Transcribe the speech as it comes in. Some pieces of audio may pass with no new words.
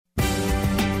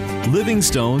Living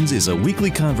Stones is a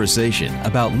weekly conversation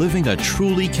about living a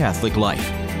truly Catholic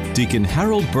life. Deacon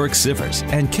Harold Burke Sivers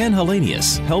and Ken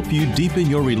Hellenius help you deepen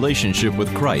your relationship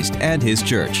with Christ and His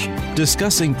Church,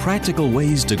 discussing practical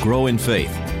ways to grow in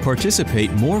faith,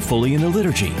 participate more fully in the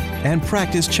liturgy, and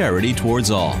practice charity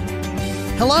towards all.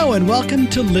 Hello and welcome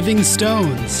to Living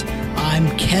Stones.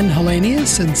 I'm Ken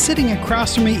Hellenius, and sitting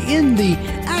across from me in the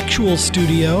actual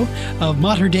studio of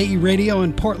Mater Dei Radio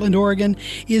in Portland, Oregon,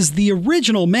 is the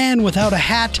original man without a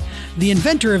hat, the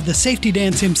inventor of the safety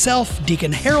dance himself,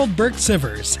 Deacon Harold Burke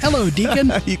Sivers. Hello,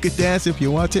 Deacon. You could dance if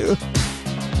you want to.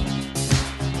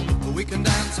 We can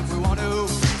dance if we want to.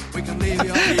 We can leave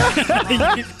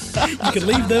You can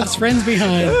leave those friends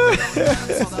behind.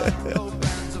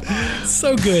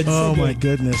 So good. Oh, so my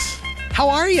good. Goodness. How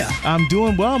are you? I'm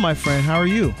doing well, my friend. How are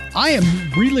you? I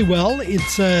am really well.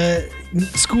 It's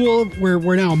school.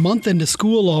 We're now a month into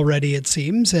school already, it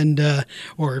seems, and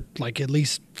or like at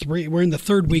least 3. We're in the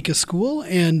third week of school,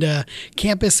 and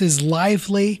campus is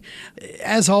lively.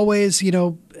 As always, you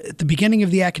know, at the beginning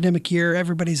of the academic year,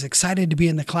 everybody's excited to be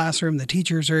in the classroom. The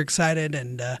teachers are excited,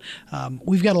 and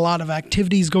we've got a lot of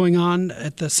activities going on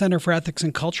at the Center for Ethics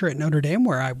and Culture at Notre Dame,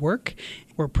 where I work.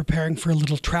 We're preparing for a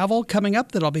little travel coming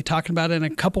up that I'll be talking about in a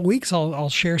couple weeks. I'll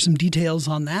share some details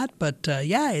on that. But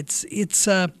yeah, it's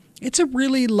a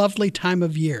really lovely time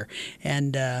of year,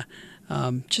 and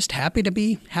just happy to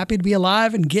be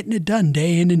alive and getting it done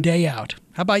day in and day out.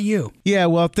 How about you? Yeah,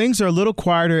 well, things are a little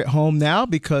quieter at home now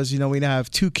because, you know, we now have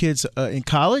 2 kids in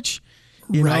college.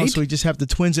 You know, so we just have the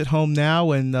twins at home now,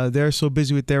 and they're so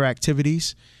busy with their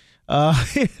activities.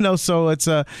 You know, so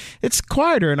it's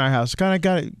quieter in our house. Kind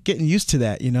of getting used to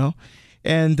that, you know.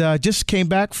 And just came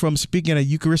back from speaking at a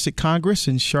Eucharistic Congress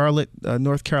in Charlotte,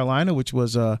 North Carolina, which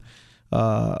was a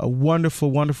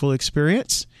wonderful, wonderful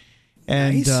experience.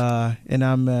 And Nice. And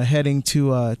I'm heading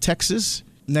to Texas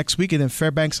next week, and then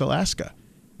Fairbanks, Alaska.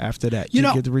 After that, you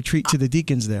get the retreat to the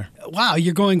deacons there. Wow,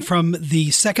 you're going from the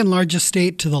second largest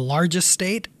state to the largest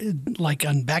state, like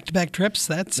on back-to-back trips.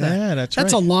 That's right.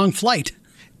 a long flight.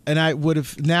 And I would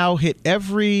have now hit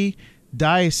every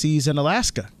diocese in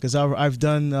Alaska because I've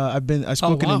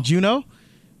spoken in Juneau,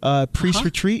 priest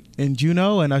retreat in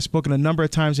Juneau, and I've spoken a number of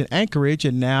times in Anchorage,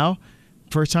 and now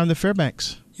first time to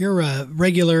Fairbanks. You're a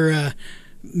regular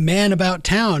man about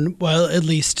town. Well, at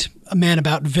least a man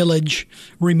about village,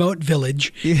 remote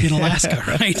village in Alaska,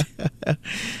 right?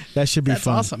 That should be fun. That's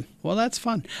awesome. Well, that's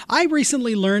fun. I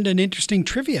recently learned an interesting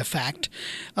trivia fact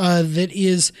that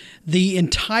is the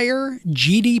entire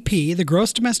GDP, the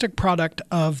gross domestic product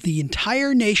of the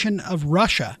entire nation of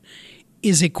Russia,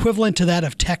 is equivalent to that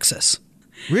of Texas.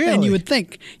 Really? And you would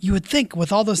think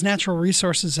with all those natural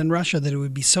resources in Russia that it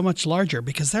would be so much larger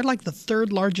because they're like the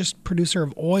 3rd largest producer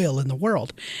of oil in the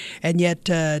world. And yet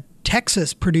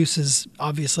Texas produces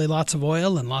obviously lots of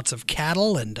oil and lots of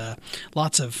cattle and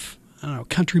lots of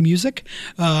country music.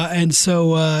 And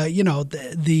so, you know,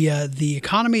 the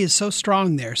economy is so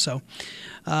strong there. So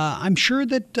I'm sure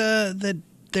that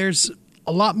there's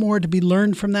a lot more to be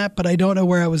learned from that, but I don't know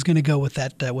where I was going to go with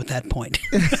that point.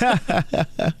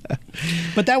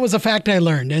 But that was a fact I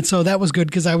learned, and so that was good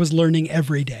because I was learning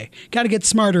every day. Got to get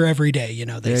smarter every day, you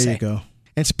know, they say. There you go.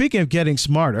 And speaking of getting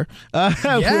smarter,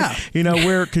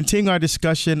 we're continuing our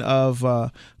discussion of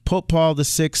Pope Paul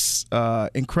VI's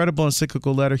incredible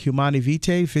encyclical letter, Humanae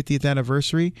Vitae, 50th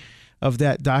anniversary of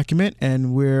that document,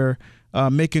 and we're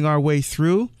making our way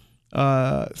through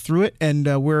it,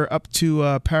 and we're up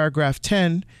to paragraph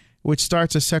 10, which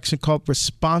starts a section called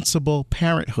Responsible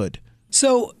Parenthood.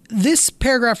 So this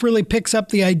paragraph really picks up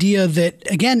the idea that,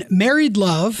 again, married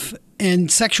love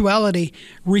and sexuality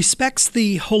respects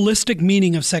the holistic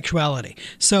meaning of sexuality.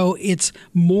 So it's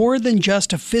more than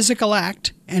just a physical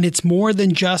act, and it's more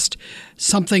than just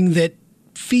something that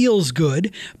feels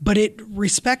good, but it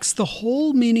respects the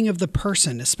whole meaning of the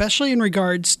person, especially in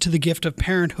regards to the gift of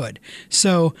parenthood.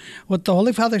 So what the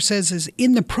Holy Father says is,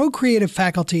 in the procreative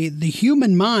faculty, the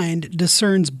human mind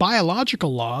discerns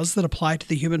biological laws that apply to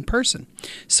the human person.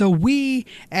 So we,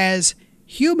 as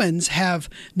humans, have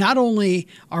not only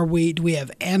do we have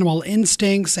animal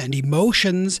instincts and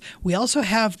emotions, we also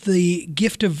have the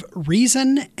gift of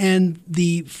reason and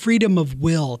the freedom of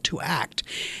will to act.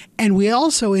 And we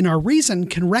also, in our reason,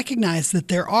 can recognize that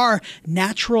there are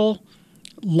natural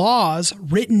laws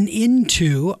written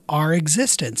into our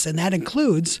existence. And that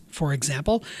includes, for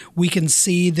example, we can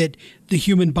see that the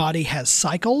human body has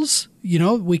cycles. You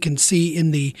know, we can see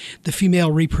in the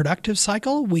female reproductive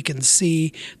cycle, we can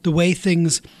see the way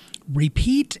things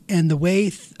repeat and the way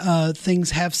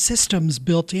things have systems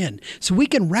built in. So we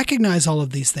can recognize all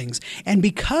of these things. And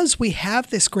because we have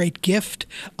this great gift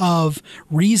of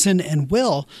reason and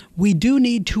will, we do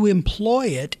need to employ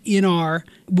it in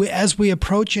as we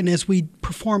approach and as we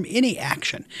perform any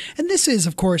action. And this is,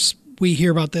 of course, we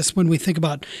hear about this when we think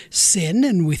about sin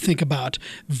and we think about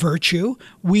virtue.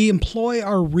 We employ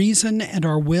our reason and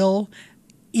our will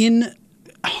in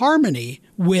harmony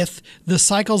with the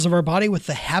cycles of our body, with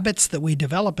the habits that we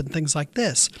develop and things like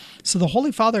this. So the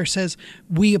Holy Father says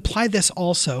we apply this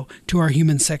also to our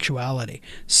human sexuality.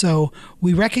 So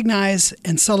we recognize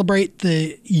and celebrate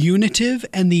the unitive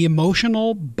and the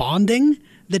emotional bonding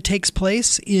that takes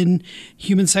place in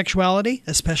human sexuality,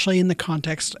 especially in the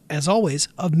context, as always,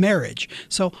 of marriage.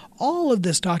 So all of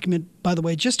this document, by the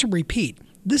way, just to repeat,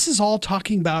 this is all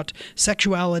talking about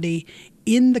sexuality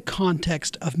in the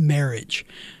context of marriage.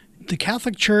 The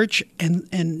Catholic Church and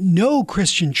no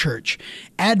Christian church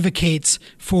advocates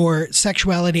for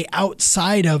sexuality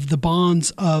outside of the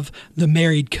bonds of the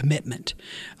married commitment.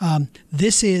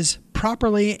 This is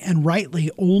properly and rightly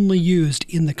only used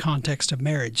in the context of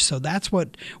marriage. So that's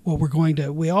what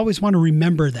we always want to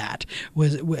remember that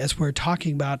as we're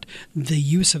talking about the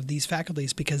use of these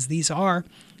faculties, because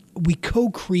we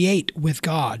co-create with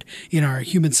God in our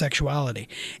human sexuality.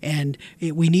 And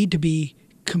we need to be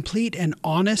complete and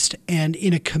honest and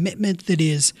in a commitment that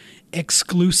is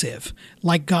exclusive.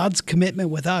 Like God's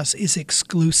commitment with us is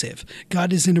exclusive.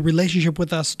 God is in a relationship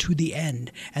with us to the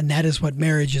end. And that is what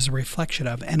marriage is a reflection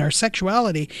of. And our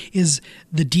sexuality is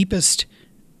the deepest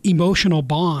emotional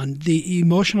bond, the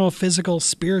emotional, physical,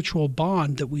 spiritual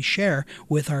bond that we share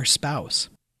with our spouse.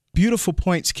 Beautiful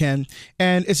points, Ken.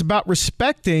 And it's about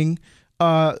respecting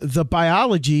the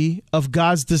biology of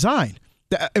God's design,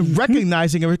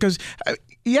 recognizing it, because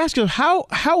you ask yourself,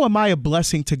 how am I a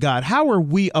blessing to God? How are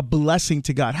we a blessing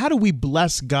to God? How do we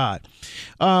bless God?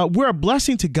 We're a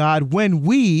blessing to God when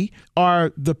we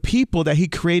are the people that he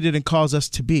created and calls us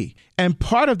to be. And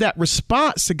part of that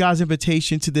response to God's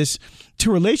invitation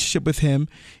to relationship with him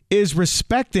is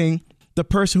respecting the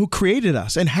person who created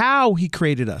us and how he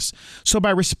created us. So by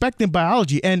respecting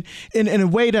biology and in a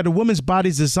way that a woman's body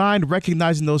is designed,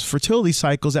 recognizing those fertility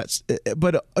cycles,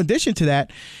 but in addition to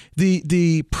that,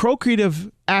 the procreative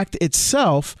act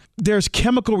itself, there's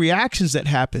chemical reactions that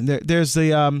happen. There's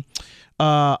the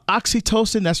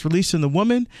oxytocin that's released in the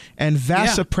woman and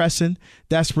vasopressin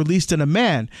that's released in a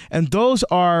man. And those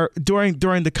are during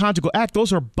the conjugal act,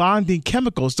 those are bonding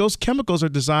chemicals. Those chemicals are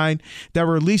designed that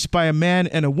were released by a man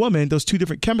and a woman. Those two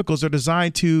different chemicals are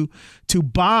designed to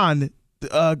bond,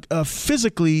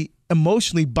 physically,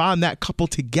 emotionally bond that couple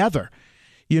together.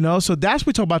 So that's what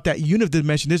we talk about, that unitive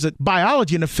dimension. There's a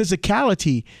biology and a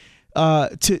physicality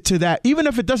to that, even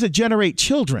if it doesn't generate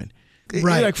children.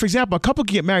 Right. Like, for example, a couple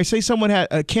can get married. Say someone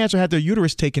had cancer, had their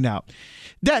uterus taken out.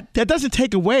 That doesn't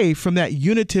take away from that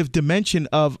unitive dimension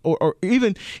of, or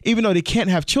even though they can't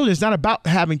have children, it's not about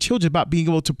having children, it's about being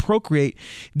able to procreate.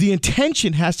 The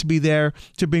intention has to be there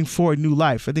to bring forward new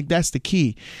life. I think that's the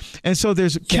key. And so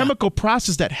there's chemical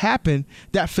processes that happen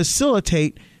that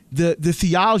facilitate the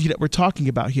theology that we're talking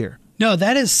about here. No,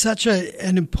 that is such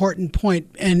an important point.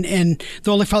 And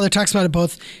the Holy Father talks about it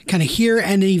both kind of here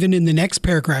and even in the next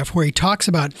paragraph, where he talks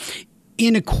about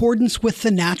in accordance with the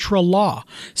natural law.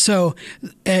 So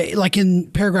like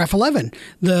in paragraph 11,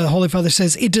 the Holy Father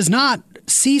says, it does not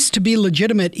cease to be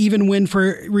legitimate even when,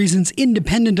 for reasons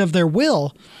independent of their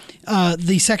will,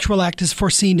 the sexual act is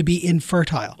foreseen to be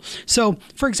infertile. So,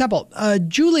 for example,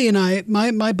 Julie and I,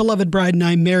 my beloved bride and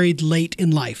I, married late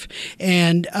in life,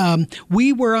 and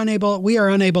we are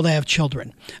unable to have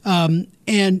children.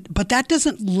 But that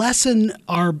doesn't lessen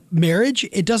our marriage.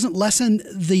 It doesn't lessen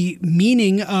the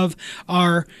meaning of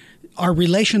our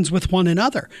relations with one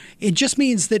another. It just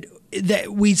means that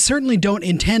we certainly don't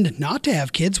intend not to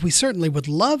have kids. We certainly would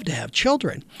love to have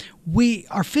children. We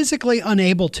are physically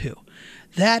unable to.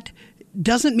 That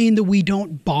doesn't mean that we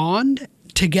don't bond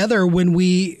together when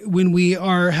we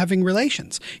are having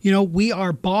relations. We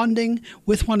are bonding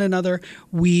with one another.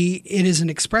 It is an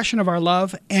expression of our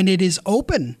love, and it is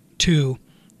open to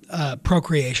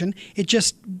procreation. It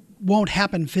just won't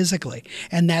happen physically.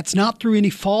 And that's not through any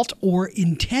fault or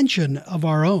intention of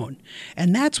our own.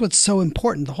 And that's what's so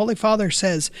important. The Holy Father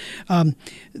says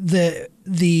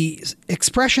the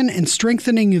expression and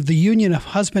strengthening of the union of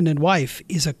husband and wife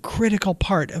is a critical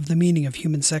part of the meaning of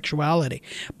human sexuality.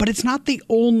 But it's not the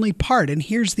only part. And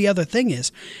here's the other thing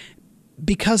is,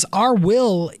 because our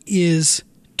will is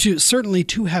certainly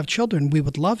to have children, we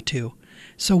would love to.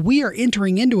 So we are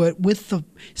entering into it with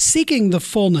seeking the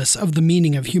fullness of the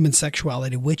meaning of human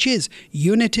sexuality, which is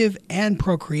unitive and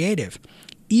procreative.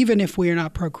 even if we are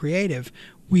not procreative,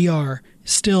 we are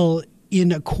still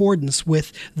in accordance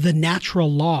with the natural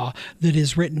law that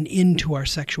is written into our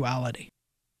sexuality.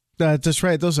 That's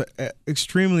right. Those are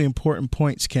extremely important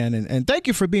points, Ken. And thank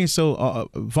you for being so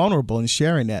vulnerable and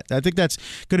sharing that. I think that's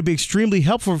going to be extremely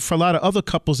helpful for a lot of other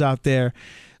couples out there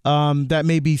that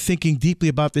may be thinking deeply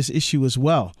about this issue as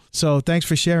well. So thanks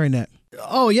for sharing that.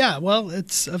 Oh, yeah. Well,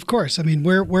 it's, of course. I mean,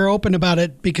 we're open about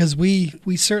it because we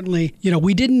certainly,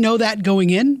 we didn't know that going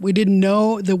in. We didn't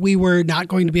know that we were not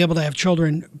going to be able to have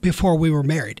children before we were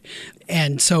married.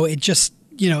 And so it just,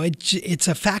 it's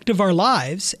a fact of our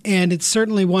lives. And it's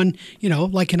certainly one,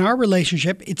 like in our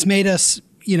relationship, it's made us,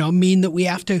 mean that we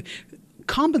have to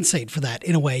compensate for that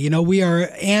in a way. We are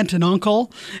aunt and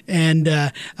uncle and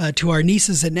to our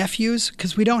nieces and nephews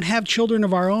because we don't have children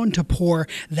of our own to pour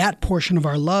that portion of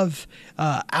our love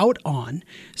out on.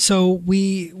 So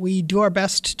we do our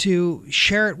best to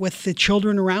share it with the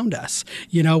children around us,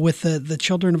 with the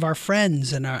children of our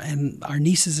friends and our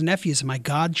nieces and nephews and my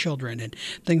godchildren and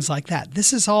things like that.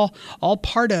 This is all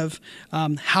part of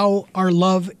how our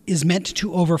love is meant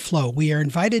to overflow. We are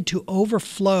invited to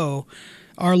overflow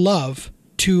our love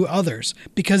to others.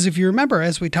 Because if you remember,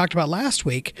 as we talked about last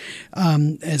week,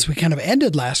 as we kind of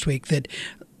ended last week, that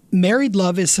married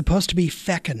love is supposed to be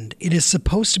fecund. It is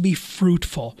supposed to be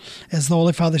fruitful, as the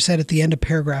Holy Father said at the end of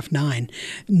paragraph 9,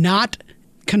 not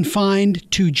confined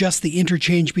to just the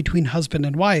interchange between husband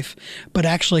and wife, but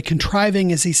actually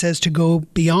contriving, as he says, to go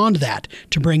beyond that,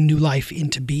 to bring new life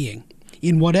into being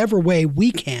in whatever way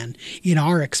we can in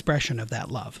our expression of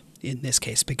that love. In this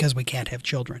case, because we can't have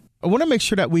children. I want to make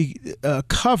sure that we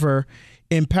cover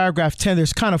in paragraph 10,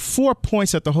 there's kind of 4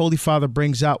 points that the Holy Father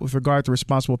brings out with regard to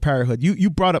responsible parenthood.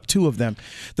 You brought up 2 of them.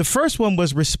 The first one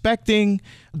was respecting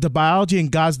the biology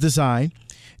and God's design.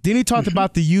 Then he talked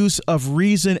about the use of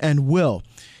reason and will,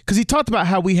 because he talked about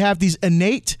how we have these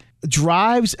innate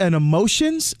drives and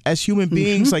emotions as human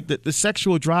beings, like the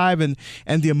sexual drive and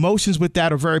the emotions with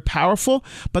that are very powerful,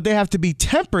 but they have to be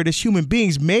tempered as human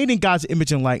beings made in God's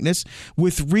image and likeness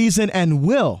with reason and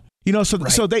will.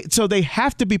 So they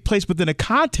have to be placed within a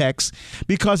context,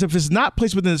 because if it's not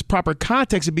placed within its proper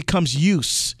context, it becomes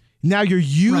use. Now you're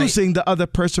using the other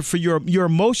person for your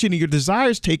emotion and your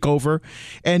desires take over,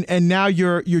 and now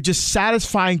you're just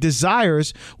satisfying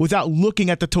desires without looking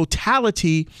at the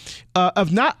totality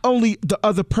of not only the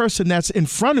other person that's in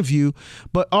front of you,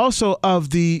 but also of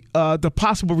the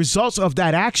possible results of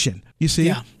that action. You see?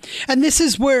 Yeah, and this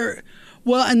is where.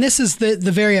 Well, and this is the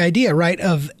very idea, right,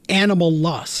 of animal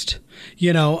lust,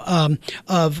 we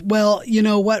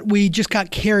just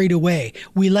got carried away.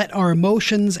 We let our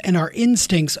emotions and our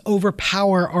instincts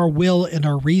overpower our will and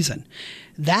our reason.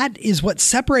 That is what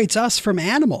separates us from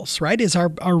animals, right, is our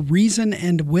reason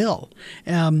and will.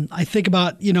 I think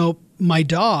about, my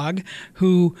dog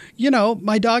who,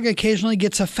 my dog occasionally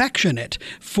gets affectionate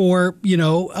for,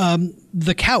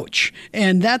 the couch,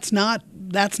 and that's not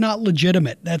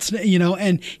legitimate. That's,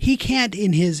 and he can't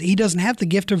he doesn't have the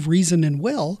gift of reason and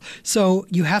will. So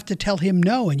you have to tell him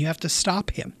no, and you have to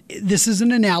stop him. This is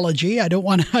an analogy. I don't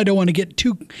want to get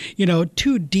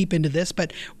too deep into this,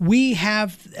 but we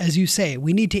have, as you say,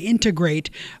 we need to integrate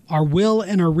our will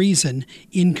and our reason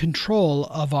in control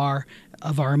of our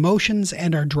emotions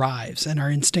and our drives and our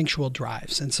instinctual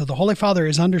drives. And so the Holy Father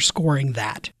is underscoring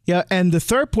that. Yeah, and the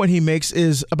third point he makes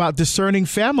is about discerning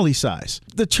family size.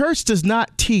 The church does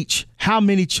not teach how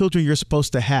many children you're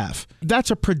supposed to have.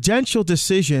 That's a prudential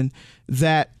decision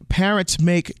that parents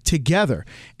make together.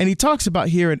 And he talks about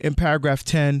here in paragraph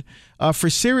 10, for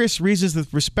serious reasons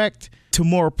with respect to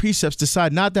moral precepts,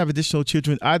 decide not to have additional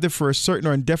children either for a certain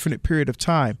or indefinite period of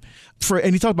time.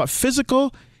 And he talked about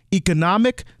physical,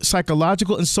 economic,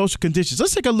 psychological, and social conditions.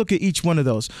 Let's take a look at each one of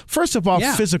those. First of all,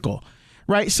 physical,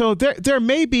 right? So there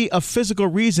may be a physical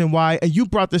reason why, and you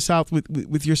brought this out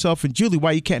with yourself and Julie,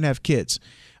 why you can't have kids.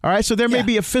 All right. So there may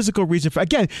be a physical reason for,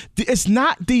 again, it's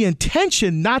not the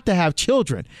intention not to have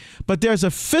children, but there's a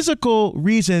physical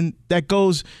reason that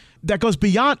goes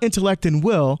beyond intellect and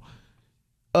will,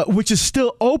 which is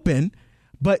still open.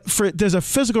 But there's a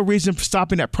physical reason for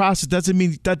stopping that process.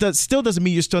 Still doesn't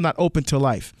mean you're still not open to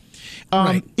life.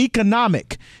 Right.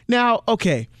 Economic. Now,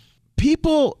 okay,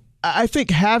 people, I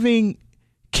think having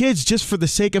kids just for the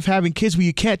sake of having kids when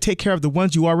you can't take care of the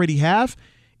ones you already have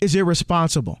is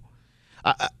irresponsible.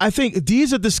 I think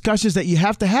these are discussions that you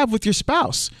have to have with your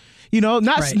spouse.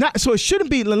 So it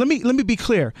shouldn't be. Let me be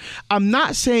clear. I'm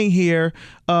not saying here,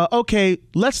 okay,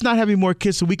 let's not have any more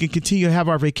kids so we can continue to have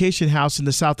our vacation house in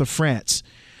the south of France.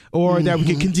 or that we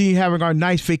can continue having our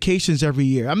nice vacations every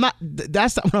year.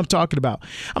 That's not what I'm talking about.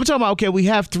 I'm talking about, okay, we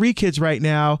have 3 kids right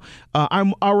now.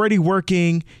 I'm already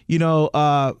working,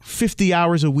 50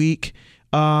 hours a week.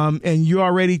 And you're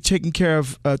already taking care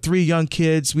of 3 young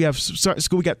kids. We have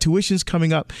school. We got tuitions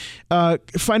coming up.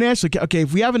 Financially, okay,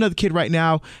 if we have another kid right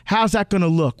now, how's that going to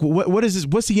look? What is this?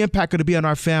 What's the impact going to be on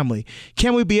our family?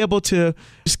 Can we be able to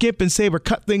skip and save or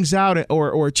cut things out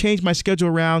or change my schedule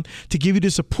around to give you the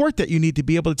support that you need to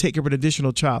be able to take care of an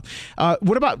additional child?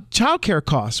 What about childcare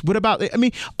costs? What about,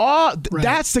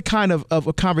 that's the kind of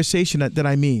a conversation that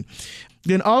I mean.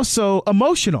 Then also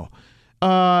emotional.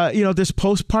 There's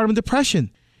postpartum depression.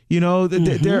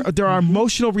 There are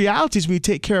emotional realities when you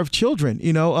take care of children.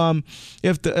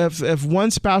 If one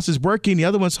spouse is working, the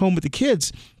other one's home with the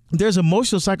kids, there's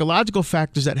emotional, psychological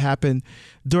factors that happen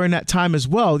during that time as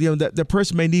well. That the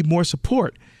person may need more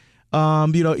support.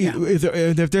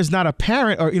 If there's not a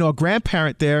parent or a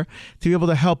grandparent there to be able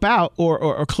to help out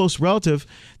or a close relative,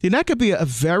 then that could be a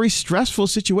very stressful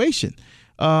situation.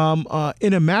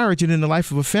 In a marriage and in the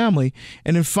life of a family.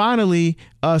 And then finally,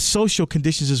 social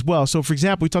conditions as well. So, for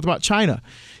example, we talked about China.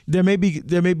 There may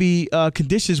be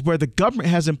conditions where the government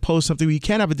has imposed something where you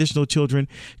can't have additional children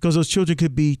because those children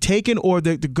could be taken, or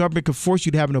the government could force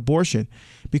you to have an abortion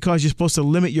because you're supposed to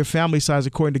limit your family size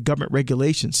according to government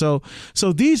regulations. So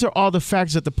these are all the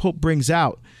factors that the Pope brings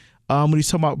out when he's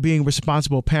talking about being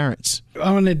responsible parents.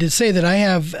 I wanted to say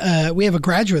that we have a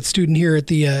graduate student here at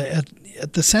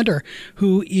the center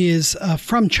who is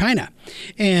from China.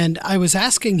 And I was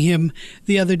asking him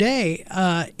the other day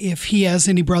if he has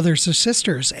any brothers or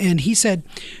sisters. And he said,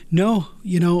 no,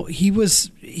 he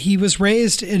was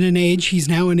raised in an age, he's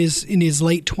now in his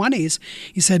late 20s.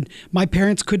 He said, my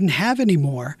parents couldn't have any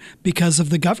more because of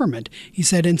the government. He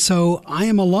said, and so I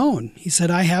am alone. He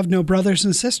said, I have no brothers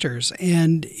and sisters,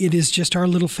 and it is just our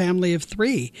little family of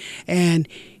 3. And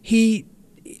I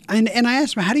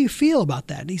asked him, how do you feel about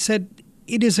that? And he said,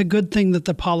 it is a good thing that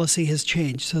the policy has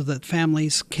changed so that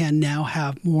families can now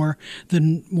have more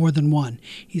than one.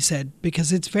 He said,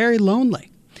 because it's very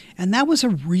lonely. And that was a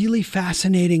really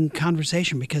fascinating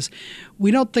conversation because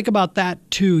we don't think about that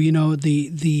too.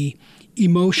 The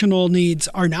emotional needs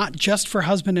are not just for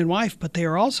husband and wife, but they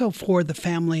are also for the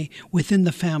family within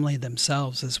the family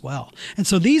themselves as well. And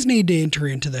so these need to enter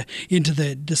into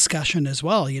the discussion as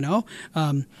well.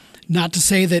 Not to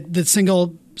say that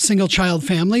single child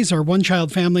families or one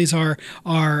child families are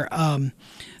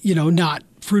not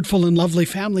fruitful and lovely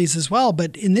families as well.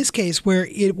 But in this case, where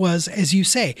it was, as you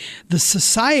say, the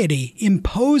society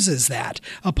imposes that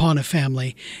upon a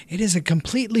family, it is a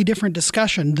completely different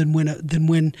discussion than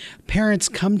when parents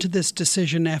come to this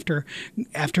decision after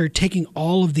taking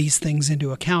all of these things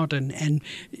into account.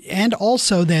 And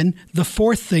also then the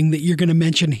fourth thing that you're going to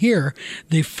mention here,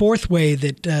 the fourth way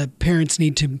that parents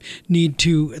need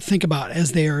to think about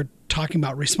as they are talking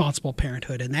about responsible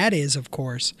parenthood, and that is, of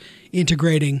course,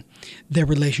 integrating their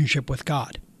relationship with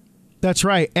God. That's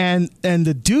right, and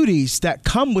the duties that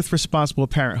come with responsible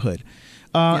parenthood,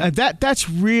 and that's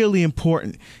really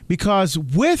important because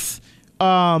because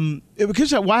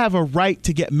I have a right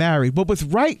to get married, but with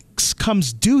rights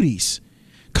comes duties,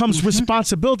 comes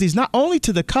responsibilities, not only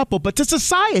to the couple but to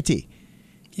society.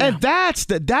 Yeah. And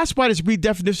that's why this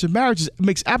redefinition of marriage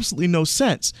makes absolutely no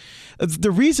sense.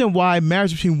 The reason why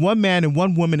marriage between one man and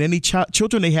one woman, any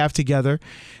children they have together,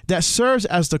 that serves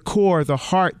as the core, the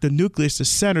heart, the nucleus, the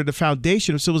center, the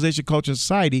foundation of civilization, culture, and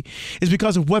society, is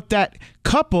because of what that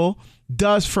couple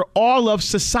does for all of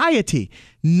society,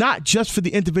 not just for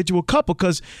the individual couple.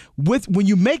 Because when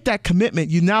you make that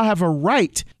commitment, you now have a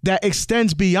right that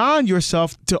extends beyond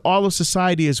yourself to all of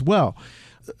society as well.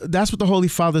 That's what the Holy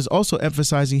Father is also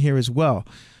emphasizing here as well.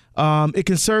 It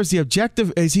concerns the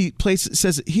objective, as he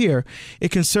says it here, it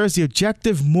concerns the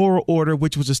objective moral order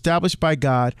which was established by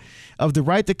God of the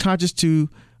right the conscience to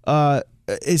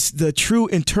is the true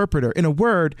interpreter. In a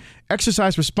word,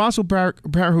 exercise responsible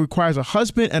parenthood requires a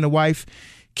husband and a wife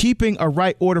keeping a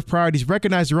right order of priorities,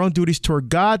 recognize their own duties toward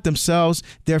God, themselves,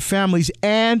 their families,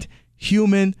 and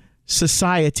human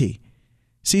society.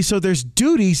 See, so there's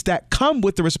duties that come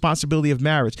with the responsibility of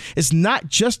marriage. It's not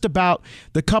just about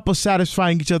the couple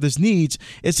satisfying each other's needs.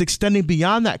 It's extending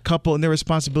beyond that couple and their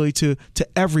responsibility to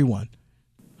everyone.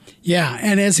 Yeah,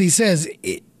 and as he says,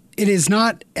 it is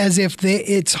not as if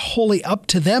it's wholly up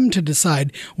to them to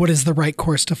decide what is the right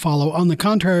course to follow. On the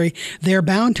contrary, they are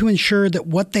bound to ensure that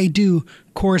what they do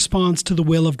corresponds to the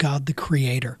will of God, the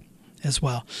Creator. as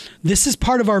well. This is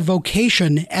part of our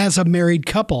vocation as a married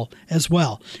couple as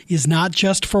well, is not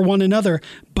just for one another,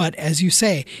 but as you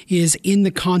say, is in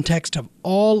the context of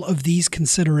all of these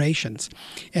considerations.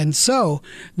 And so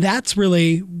that's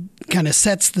really kind of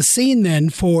sets the scene then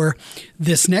for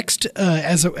this next,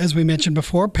 as we mentioned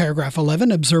before, paragraph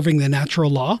 11, observing the natural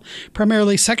law.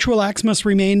 Primarily, sexual acts must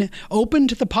remain open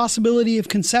to the possibility of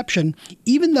conception,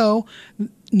 even though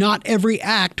not every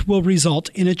act will result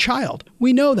in a child.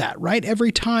 We know that, right?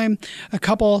 Every time a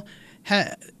couple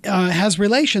has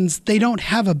relations, they don't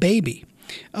have a baby.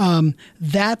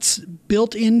 That's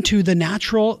built into the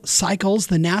natural cycles,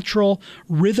 the natural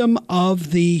rhythm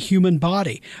of the human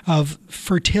body, of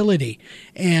fertility.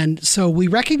 And so we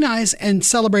recognize and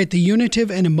celebrate the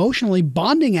unitive and emotionally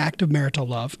bonding act of marital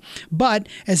love. But,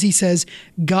 as he says,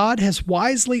 God has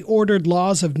wisely ordered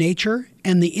laws of nature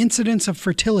and the incidence of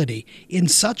fertility in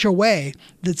such a way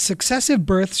that successive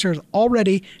births are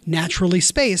already naturally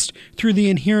spaced through the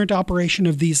inherent operation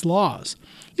of these laws.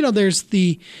 You know, there's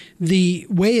the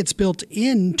way it's built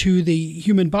into the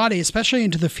human body, especially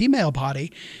into the female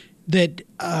body, that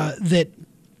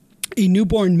a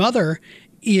newborn mother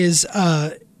is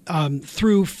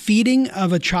through feeding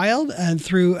of a child and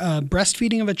through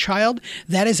breastfeeding of a child,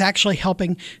 that is actually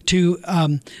helping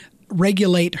to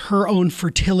regulate her own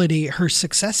fertility, her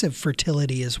successive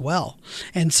fertility as well.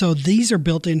 And so these are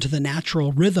built into the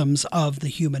natural rhythms of the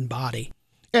human body.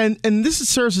 And this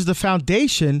serves as the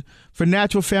foundation for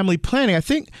natural family planning. I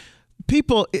think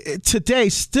people today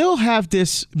still have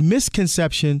this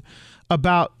misconception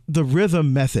about the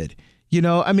rhythm method. You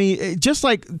know, I mean, just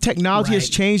like technology has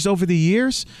changed over the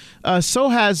years, so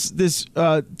has this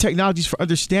technologies for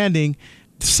understanding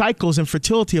cycles and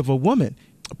fertility of a woman.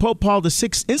 Pope Paul VI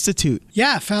Institute.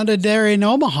 Yeah, founded there in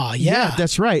Omaha. Yeah,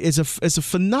 that's right. It's a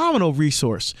phenomenal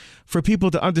resource for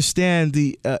people to understand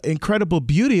the incredible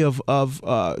beauty of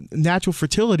natural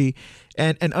fertility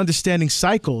and understanding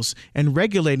cycles and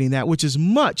regulating that, which is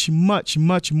much, much,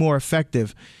 much more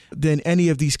effective than any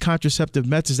of these contraceptive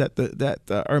methods that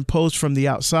are imposed from the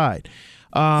outside.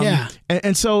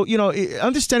 And so, you know,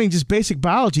 understanding just basic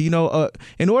biology, you know,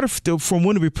 in order for a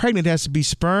woman to be pregnant, it has to be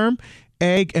sperm,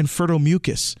 egg, and fertile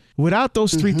mucus. Without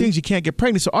those three things, you can't get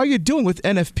pregnant. So all you're doing with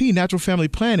NFP, natural family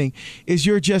planning, is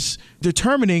you're just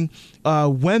determining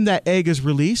when that egg is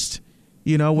released,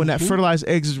 you know, when that fertilized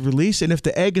egg is released. And if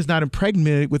the egg is not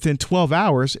impregnated within 12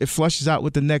 hours, it flushes out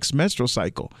with the next menstrual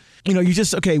cycle. You know, you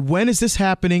just, okay, when is this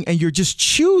happening? And you're just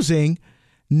choosing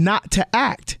not to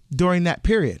act during that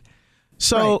period.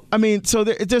 So, I mean, so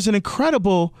there's an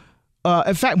incredible,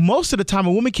 in fact, most of the time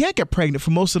a woman can't get pregnant for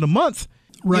most of the month.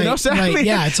 Right, you know right. I mean,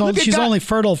 yeah, she's only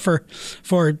fertile for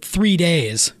 3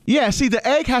 days. Yeah, see, the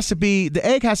egg has to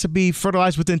be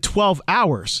fertilized within 12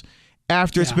 hours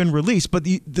after it's been released. But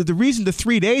the reason the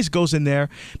 3 days goes in there,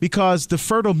 because the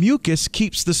fertile mucus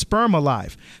keeps the sperm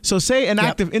alive. So say an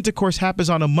act of intercourse happens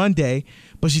on a Monday,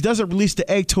 but she doesn't release the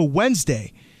egg till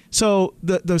Wednesday. So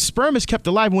the sperm is kept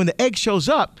alive. When the egg shows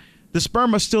up, the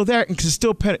sperm are still there and can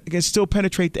still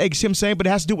penetrate the egg. You see what I'm saying? But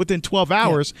it has to do it within 12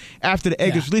 hours after the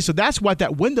egg is released. So that's what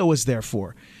that window is there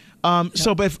for.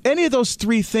 So, but if any of those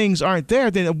three things aren't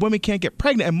there, then a woman can't get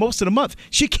pregnant. And most of the month,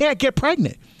 she can't get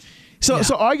pregnant. So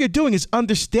all you're doing is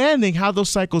understanding how those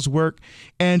cycles work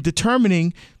and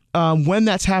determining when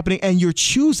that's happening. And you're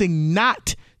choosing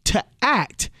not to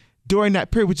act during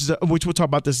that period, which we'll talk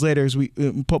about this later as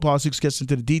Pope Paul VI gets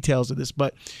into the details of this.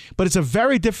 But it's a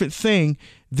very different thing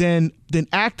than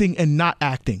acting and not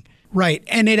acting. Right.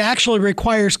 And it actually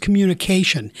requires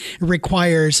communication. It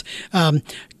requires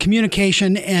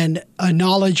communication and a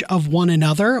knowledge of one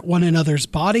another's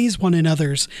bodies, one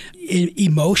another's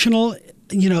emotional,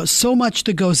 you know, so much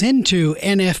that goes into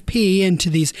NFP, into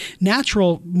these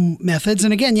natural methods.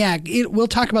 And again, we'll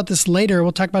talk about this later.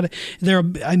 We'll talk about it there.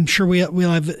 I'm sure we'll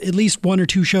have at least one or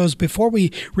two shows before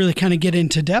we really kind of get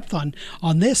into depth on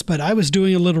this. But I was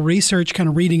doing a little research, kind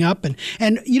of reading up,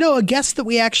 and you know, a guest that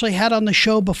we actually had on the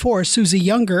show before, Susie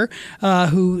Younger,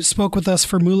 who spoke with us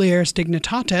for Mulieris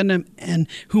Dignitata, and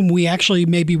whom we actually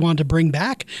maybe want to bring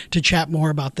back to chat more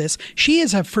about this. She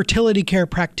is a fertility care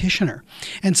practitioner,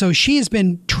 and so she has been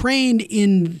trained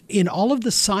in all of the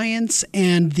science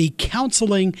and the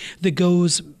counseling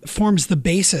that forms the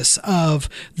basis of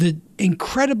the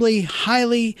incredibly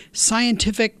highly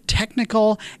scientific,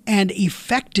 technical, and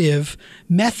effective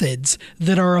methods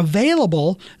that are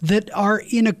available that are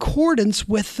in accordance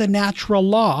with the natural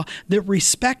law, that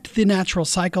respect the natural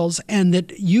cycles, and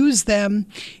that use them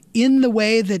in the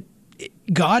way that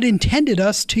God intended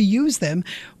us to use them,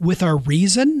 with our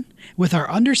reason with our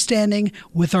understanding,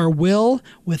 with our will,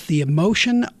 with the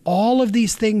emotion, all of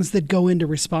these things that go into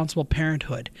responsible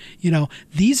parenthood.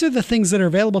 These are the things that are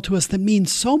available to us that mean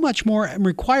so much more and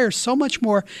require so much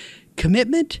more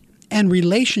commitment and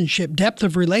relationship, depth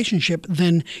of relationship,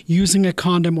 than using a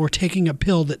condom or taking a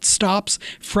pill that stops,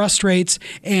 frustrates,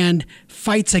 and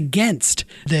fights against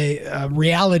the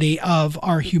reality of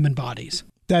our human bodies.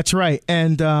 That's right.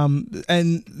 And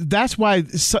that's why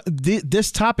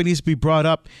this topic needs to be brought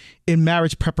up in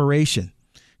marriage preparation.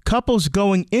 Couples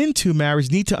going into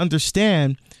marriage need to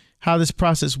understand how this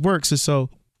process works. And so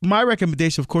my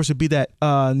recommendation, of course, would be that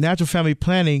natural family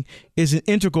planning is an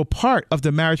integral part of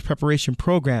the marriage preparation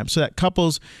program, so that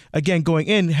couples, again, going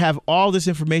in, have all this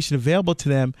information available to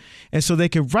them. And so they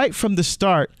can, right from the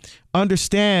start,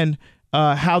 understand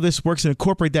how this works and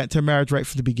incorporate that into marriage right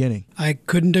from the beginning. I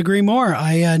couldn't agree more.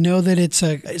 I know that it's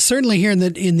certainly here in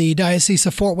the Diocese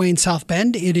of Fort Wayne, South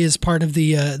Bend. It is part of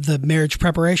the marriage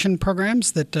preparation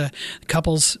programs that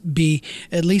couples be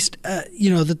at least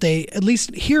that they at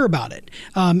least hear about it,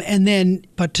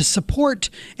 but to support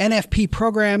NFP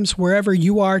programs wherever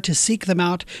you are, to seek them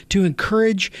out, to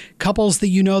encourage couples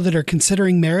that that are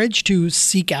considering marriage to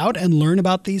seek out and learn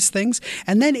about these things,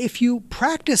 and then if you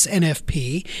practice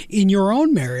NFP in your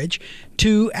own marriage,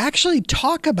 to actually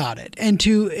talk about it and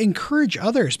to encourage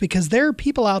others, because there are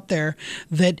people out there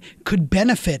that could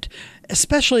benefit,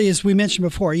 especially as we mentioned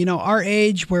before, our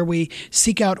age where we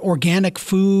seek out organic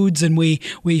foods and we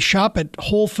shop at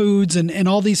Whole Foods and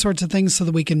all these sorts of things so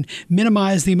that we can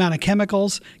minimize the amount of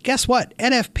chemicals. Guess what?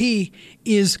 NFP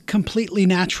is completely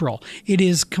natural. It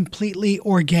is completely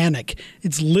organic.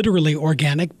 It's literally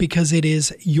organic because it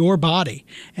is your body.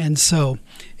 And so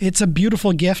it's a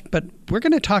beautiful gift, but we're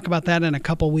going to talk about that in a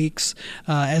couple weeks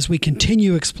as we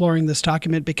continue exploring this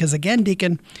document, because again,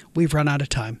 Deacon, we've run out of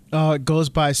time. Oh, it goes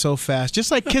by so fast. Just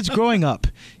like kids growing up.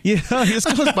 It just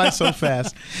goes by so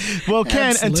fast. Well,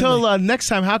 Ken, until next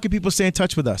time, how can people stay in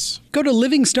touch with us? Go to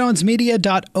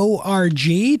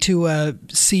livingstonesmedia.org to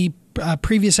see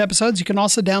previous episodes. You can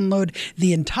also download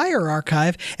the entire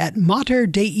archive at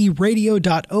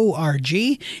materdeiradio.org.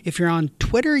 If you're on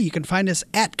Twitter, you can find us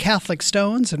at Catholic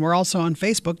Stones, and we're also on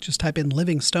Facebook. Just type in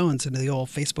Living Stones into the old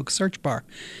Facebook search bar.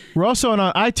 We're also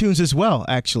on iTunes as well,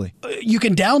 actually. You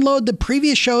can download the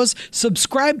previous shows,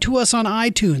 subscribe to us on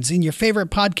iTunes in your favorite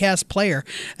podcast player,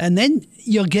 and then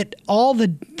you'll get all the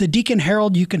Deacon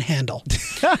Harold you can handle.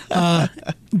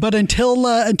 But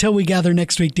until we gather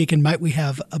next week, Deacon, might we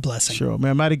have a blessing? Sure. May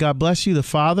Almighty God bless you, the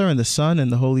Father, and the Son,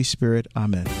 and the Holy Spirit.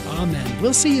 Amen. Amen.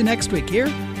 We'll see you next week here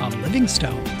on Living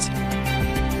Stones.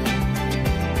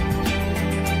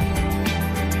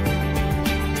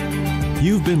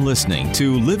 You've been listening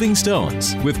to Living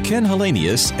Stones with Ken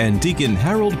Hallenius and Deacon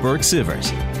Harold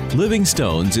Burke-Sivers. Living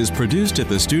Stones is produced at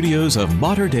the studios of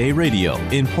Mater Dei Radio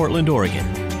in Portland,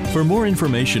 Oregon. For more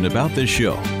information about this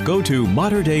show, go to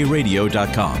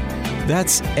materdeiradio.com.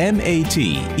 That's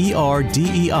MATERDEI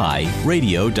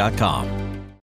radio.com.